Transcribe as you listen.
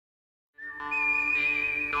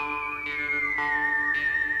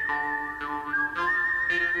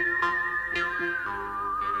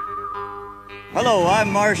Hello,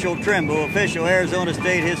 I'm Marshall Trimble, official Arizona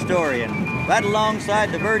State historian, right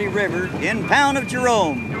alongside the Verde River in Pound of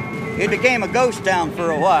Jerome. It became a ghost town for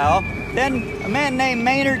a while. Then a man named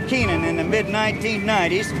Maynard Keenan in the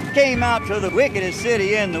mid-1990s came out to the wickedest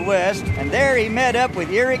city in the West, and there he met up with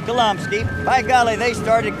Eric Golomsky. By golly, they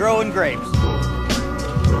started growing grapes.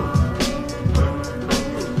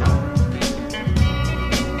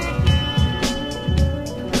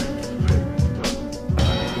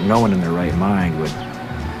 No one in their right mind would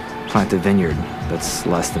plant a vineyard that's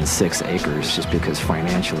less than 6 acres just because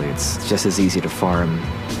financially it's just as easy to farm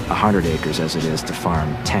 100 acres as it is to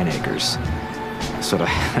farm 10 acres. So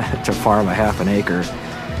to farm a half an acre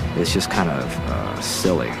is just kind of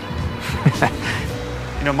silly.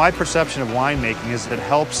 You know, my perception of winemaking is that it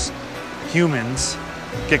helps humans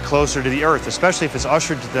get closer to the earth, especially if it's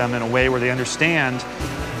ushered to them in a way where they understand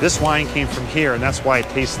this wine came from here and that's why it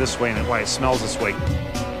tastes this way and why it smells this way.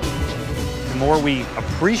 The more we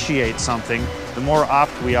appreciate something, the more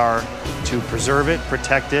apt we are to preserve it,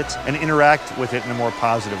 protect it, and interact with it in a more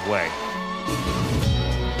positive way.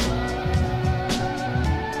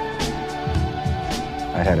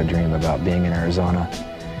 I had a dream about being in Arizona,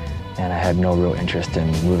 and I had no real interest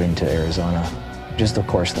in moving to Arizona. Just, of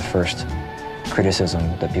course, the first criticism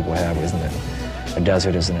that people have, isn't it a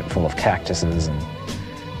desert, isn't it full of cactuses and,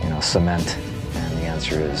 cement? And the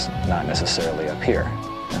answer is not necessarily up here.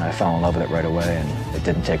 And I fell in love with it right away, and it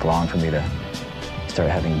didn't take long for me to start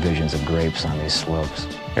having visions of grapes on these slopes.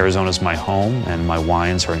 Arizona's my home, and my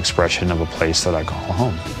wines are an expression of a place that I call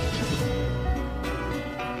home.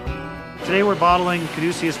 Today we're bottling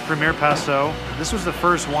Caduceus Premier Passau. This was the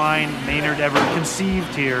first wine Maynard ever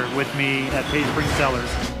conceived here with me at Bay Spring Cellars.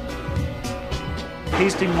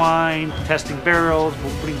 Tasting wine, testing barrels,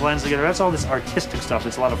 putting blends together, that's all this artistic stuff.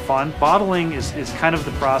 It's a lot of fun. Bottling is kind of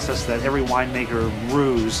the process that every winemaker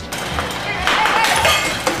rues.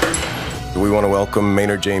 We want to welcome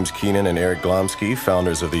Maynard James Keenan and Eric Golomsky,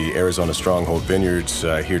 founders of the Arizona Stronghold Vineyards,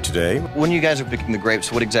 here today. When you guys are picking the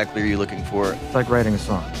grapes, what exactly are you looking for? It's like writing a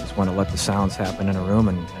song. You just want to let the sounds happen in a room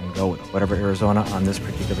and go with it. Whatever Arizona on this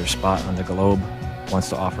particular spot on the globe wants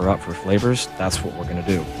to offer up for flavors, that's what we're going to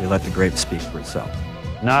do. We let the grape speak for itself.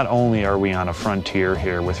 Not only are we on a frontier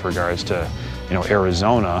here with regards to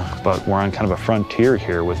Arizona, but we're on kind of a frontier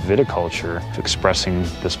here with viticulture, expressing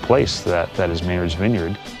this place that is Maynard's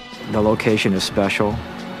Vineyard. The location is special.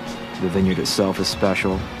 The vineyard itself is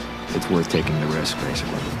special. It's worth taking the risk,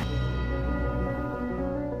 basically.